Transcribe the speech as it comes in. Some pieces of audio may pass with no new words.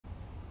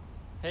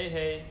Hey,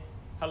 hey,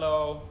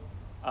 hello,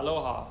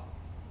 aloha,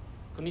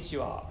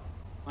 konnichiwa.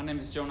 My name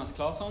is Jonas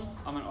Claesson.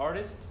 I'm an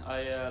artist.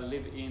 I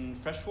live in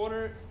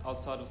Freshwater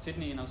outside of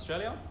Sydney in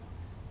Australia.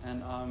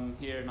 And I'm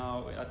here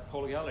now at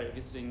Polu Gallery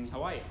visiting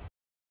Hawaii.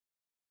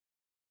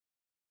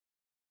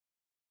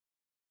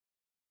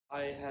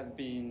 I have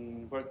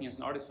been working as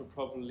an artist for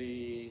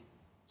probably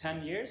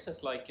 10 years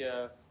as like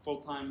a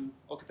full-time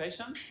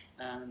occupation.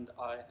 And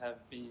I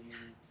have been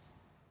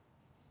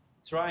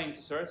trying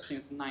to surf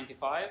since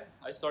 '95.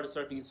 I started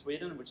surfing in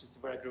Sweden, which is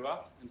where I grew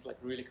up. And it's like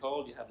really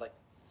cold. You have like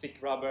thick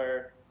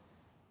rubber,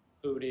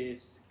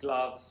 booties,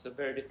 gloves, so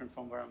very different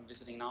from where I'm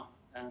visiting now.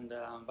 And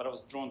but I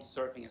was drawn to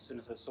surfing as soon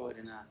as I saw it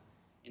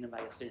in a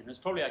magazine. It was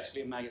probably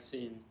actually a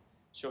magazine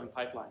showing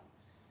pipeline,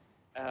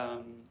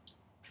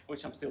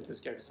 which I'm still too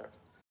scared to surf.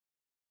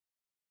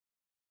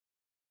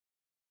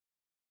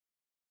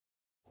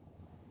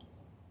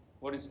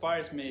 What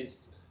inspires me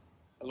is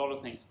a lot of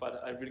things,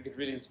 but I really get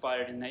really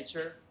inspired in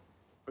nature.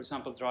 For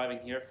example, driving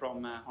here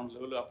from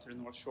Honolulu up to the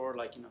North Shore,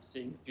 like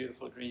seeing the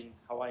beautiful green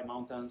Hawaii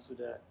mountains with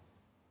the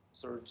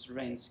sort of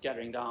rain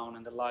scattering down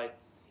and the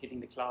lights hitting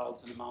the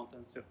clouds and the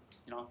mountains. So,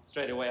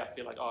 straight away I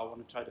feel like, oh, I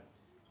want to try to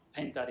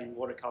paint that in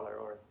watercolor,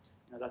 or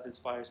that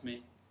inspires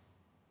me.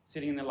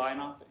 Sitting in the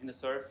lineup in the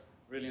surf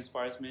really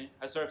inspires me.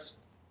 I surfed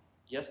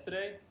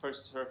yesterday,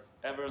 first surf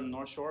ever on the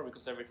North Shore,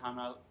 because every time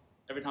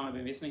I've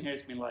been visiting here,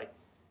 it's been like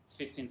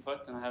 15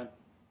 foot, and I haven't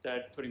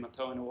dared putting my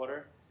toe in the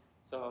water.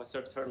 So I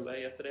surfed Turtle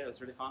Bay yesterday. It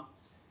was really fun.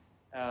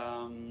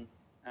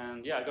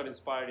 And yeah, I got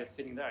inspired just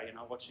sitting there,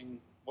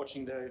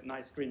 watching the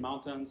nice green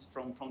mountains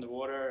from the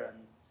water.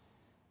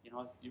 And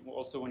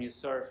also when you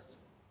surf,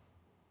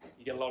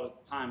 you get a lot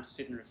of time to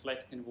sit and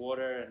reflect in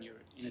water, and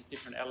you're in a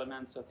different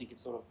element. So I think it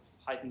sort of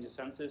heightens your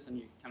senses, and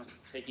you kind of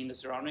take in the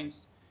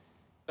surroundings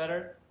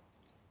better.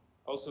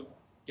 Also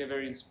get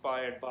very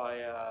inspired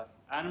by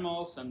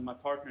animals, and my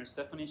partner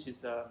Stephanie,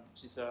 she's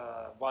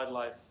a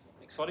wildlife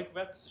exotic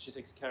vet, so she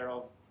takes care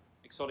of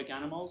exotic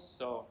animals.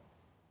 So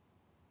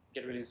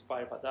get really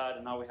inspired by that.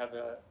 And now we have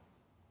a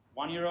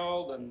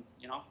 1-year-old, and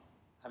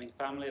having a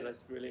family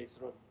that's really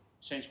sort of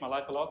changed my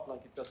life a lot,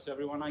 like it does to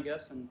everyone, I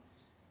guess. And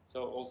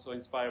so also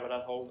inspired by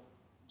that whole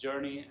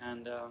journey,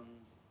 and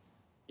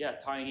yeah,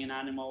 tying in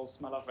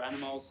animals, my love for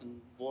animals and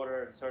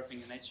water and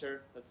surfing and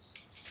nature. That's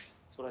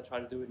what I try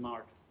to do with my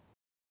art.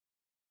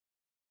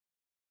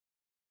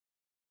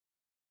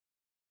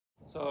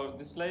 So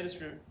this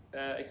latest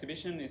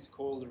exhibition is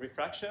called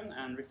Refraction,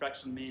 and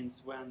refraction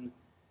means when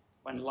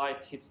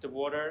light hits the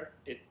water,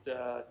 it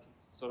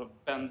sort of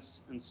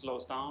bends and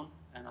slows down.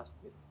 And I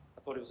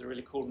thought it was a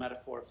really cool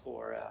metaphor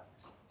for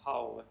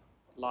how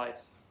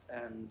life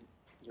and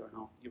your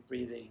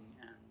breathing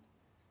and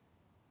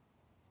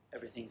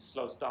everything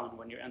slows down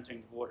when you're entering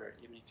the water.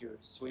 Even if you're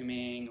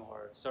swimming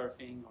or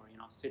surfing or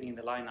sitting in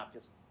the lineup,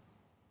 just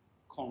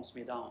calms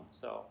me down.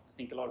 So I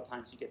think a lot of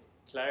times you get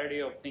clarity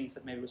of things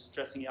that maybe were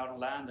stressing you out on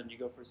land, and you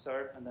go for a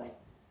surf, and then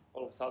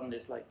all of a sudden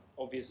this like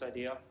obvious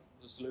idea,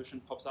 the solution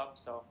pops up.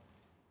 So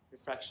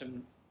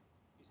refraction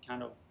is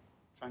kind of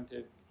trying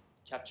to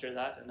capture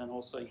that, and then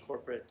also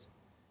incorporate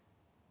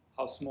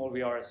how small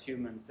we are as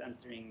humans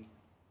entering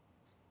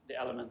the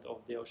element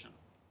of the ocean.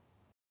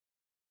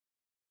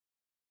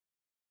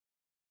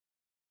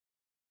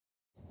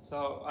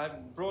 So I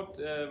brought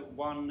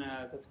one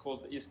that's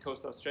called East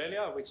Coast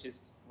Australia, which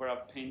is where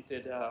I've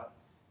painted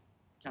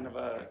kind of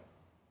a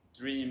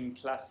dream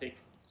classic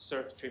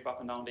surf trip up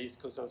and down the East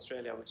Coast of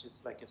Australia, which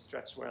is like a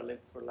stretch where I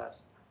lived for the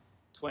last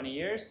 20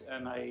 years,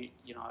 and I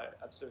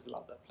absolutely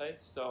love that place.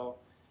 So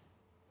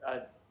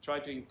I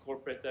tried to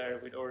incorporate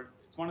there or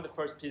it's one of the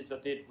first pieces I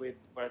did where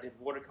I did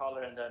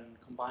watercolor and then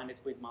combined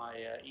it with my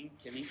ink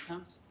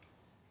pens,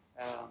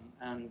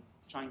 and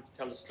trying to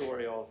tell the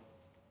story of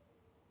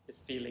the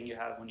feeling you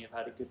have when you've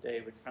had a good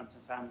day with friends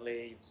and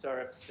family. You've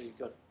surfed, so you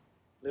got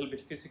a little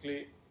bit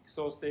physically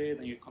exhausted,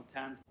 and you're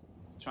content.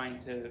 Trying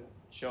to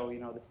show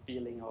the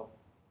feeling of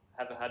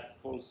have had a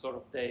full sort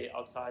of day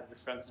outside with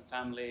friends and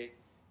family.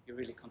 You're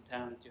really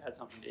content. You had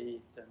something to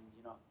eat, and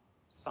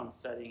sun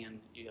setting, and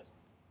you're just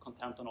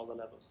content on all the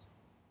levels.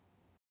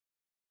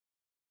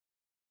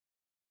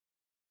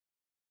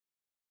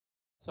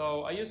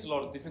 So I use a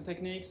lot of different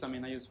techniques. I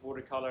mean, I use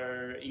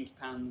watercolor, ink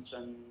pens,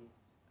 and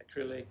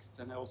acrylics,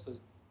 and I also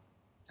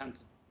tend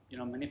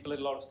to manipulate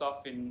a lot of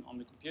stuff on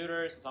the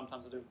computer. So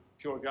sometimes I do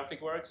pure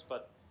graphic works,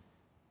 but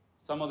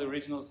some of the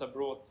originals I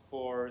brought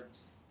for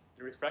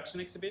the refraction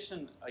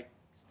exhibition, I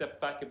stepped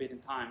back a bit in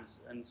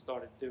times and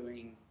started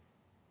doing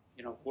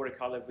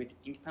watercolor with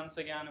ink pens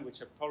again,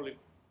 which I probably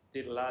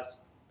did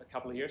last a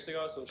couple of years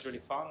ago. So it was really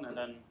fun. And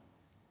then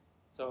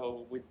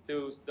so with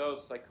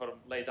those I kind of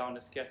lay down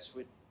the sketch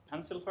with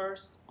pencil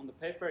first on the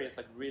paper. It's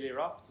like really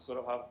rough to sort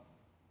of have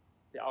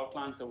the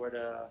outlines of where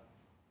the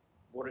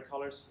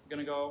watercolors are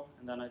gonna go,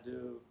 and then I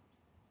do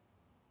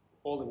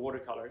all the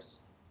watercolors,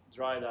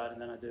 dry that, and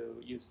then I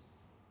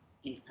use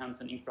ink pens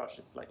and ink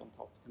brushes like on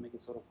top to make it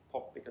sort of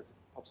pop, because it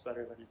pops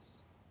better when it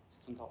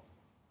sits on top.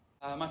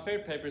 My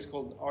favorite paper is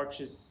called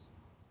Arch's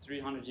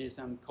 300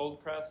 GSM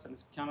cold press, and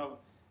it's kind of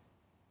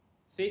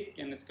thick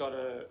and it's got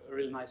a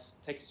really nice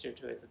texture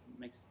to it. It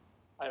makes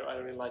I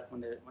really like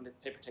when the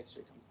paper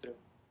texture comes through.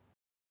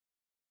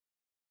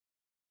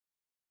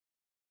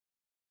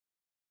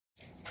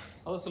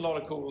 Well, there's a lot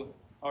of cool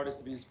artists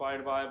to be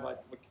inspired by,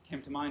 but what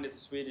came to mind is a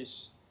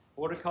Swedish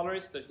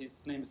watercolorist. That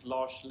his name is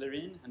Lars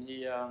Lerin, and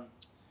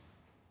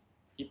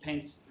he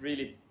paints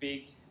really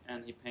big,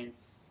 and he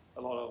paints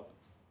a lot of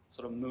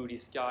sort of moody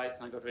skies,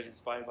 and I got really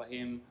inspired by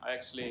him. I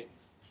actually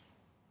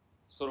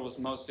sort of was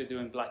mostly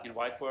doing black and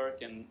white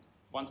work, and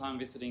one time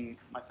visiting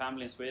my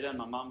family in Sweden,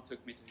 my mom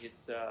took me to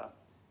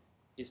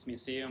his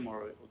museum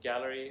or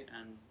gallery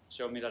and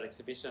showed me that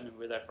exhibition, and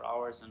we were there for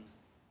hours, and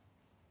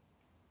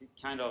it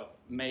kind of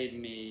made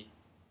me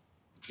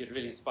get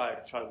really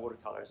inspired to try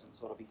watercolors and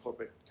sort of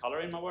incorporate color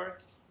in my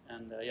work.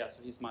 And yeah,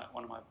 so he's one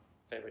of my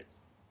favorites.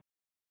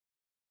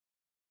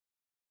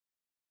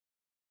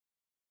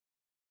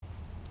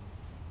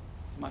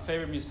 So my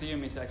favorite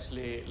museum is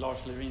actually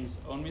Lars Lerin's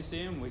own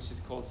museum, which is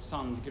called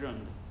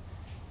Sandgrund,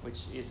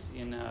 which is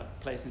in a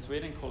place in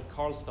Sweden called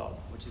Karlstad,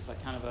 which is like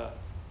kind of a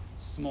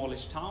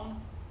smallish town,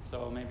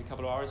 so maybe a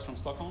couple of hours from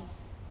Stockholm.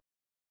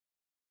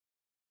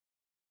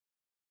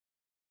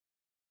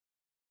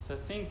 So I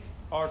think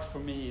art for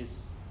me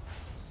is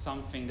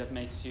something that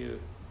makes you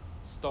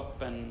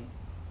stop and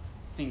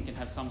think and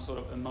have some sort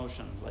of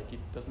emotion. Like it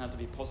doesn't have to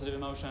be positive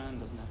emotion,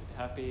 doesn't have to be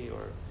happy,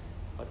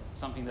 but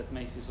something that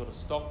makes you sort of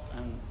stop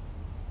and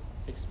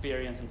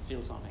experience and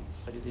feel something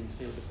that you didn't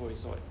feel before you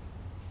saw it.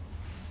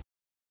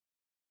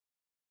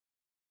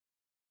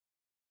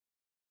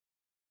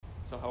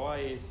 So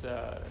Hawaii is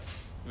a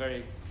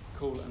very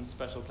cool and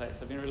special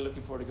place. I've been really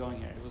looking forward to going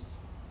here. It was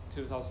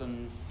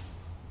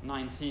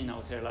 2019 I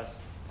was here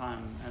last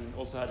time, and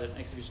also had an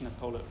exhibition at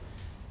Polu.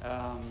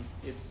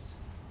 It's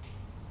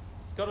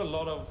got a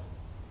lot of,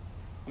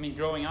 I mean,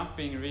 growing up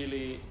being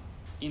really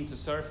into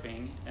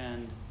surfing,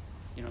 and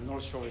you know,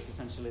 North Shore is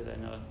essentially the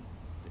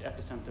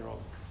epicenter of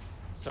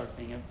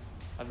surfing.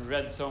 I've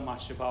read so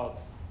much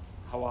about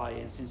Hawaii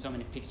and seen so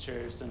many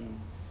pictures, and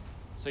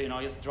so you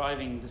know, just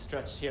driving the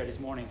stretch here this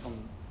morning from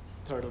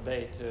Turtle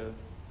Bay to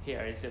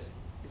here, it's just,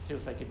 it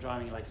feels like you're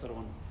driving like sort of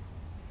on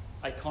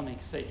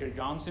iconic sacred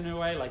grounds in a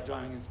way, like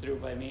driving through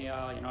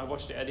Waimea. You know, I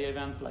watched the Eddie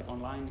event like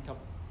online a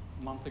couple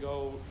months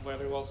ago,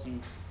 wherever it was,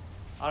 and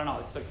I don't know,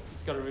 it's like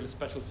it's got a really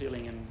special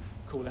feeling and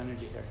cool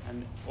energy here.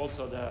 And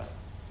also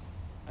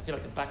I feel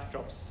like the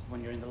backdrops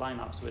when you're in the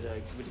lineups with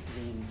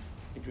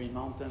the green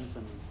mountains,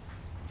 and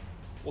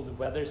all the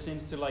weather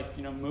seems to like,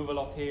 you know, move a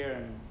lot here,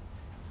 and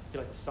I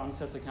feel like the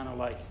sunsets are kind of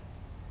like,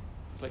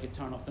 it's like you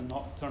turn on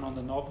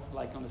the knob,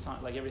 like on the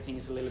sun, like everything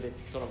is a little bit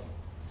sort of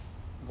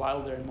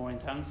wilder and more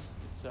intense.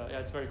 It's yeah,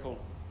 it's very cool.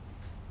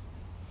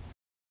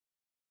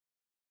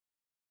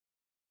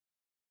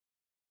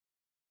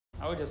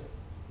 I would just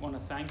want to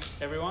thank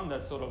everyone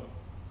that's sort of,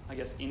 I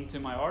guess, into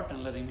my art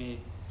and letting me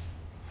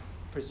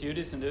pursue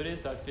this and do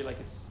this. I feel like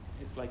it's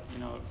like, you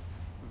know,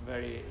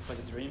 it's like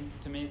a dream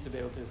to me to be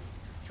able to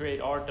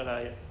create art that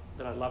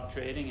I love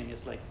creating, and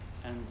just like,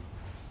 and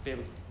be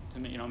able to,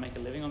 you know, make a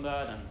living on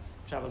that and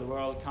travel the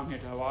world, come here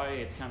to Hawaii.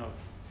 It's kind of,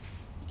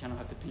 you kind of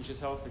have to pinch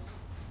yourself. It's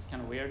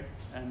kind of weird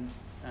and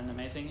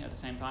amazing at the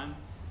same time.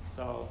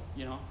 So,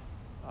 you know,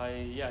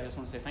 I just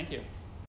want to say thank you.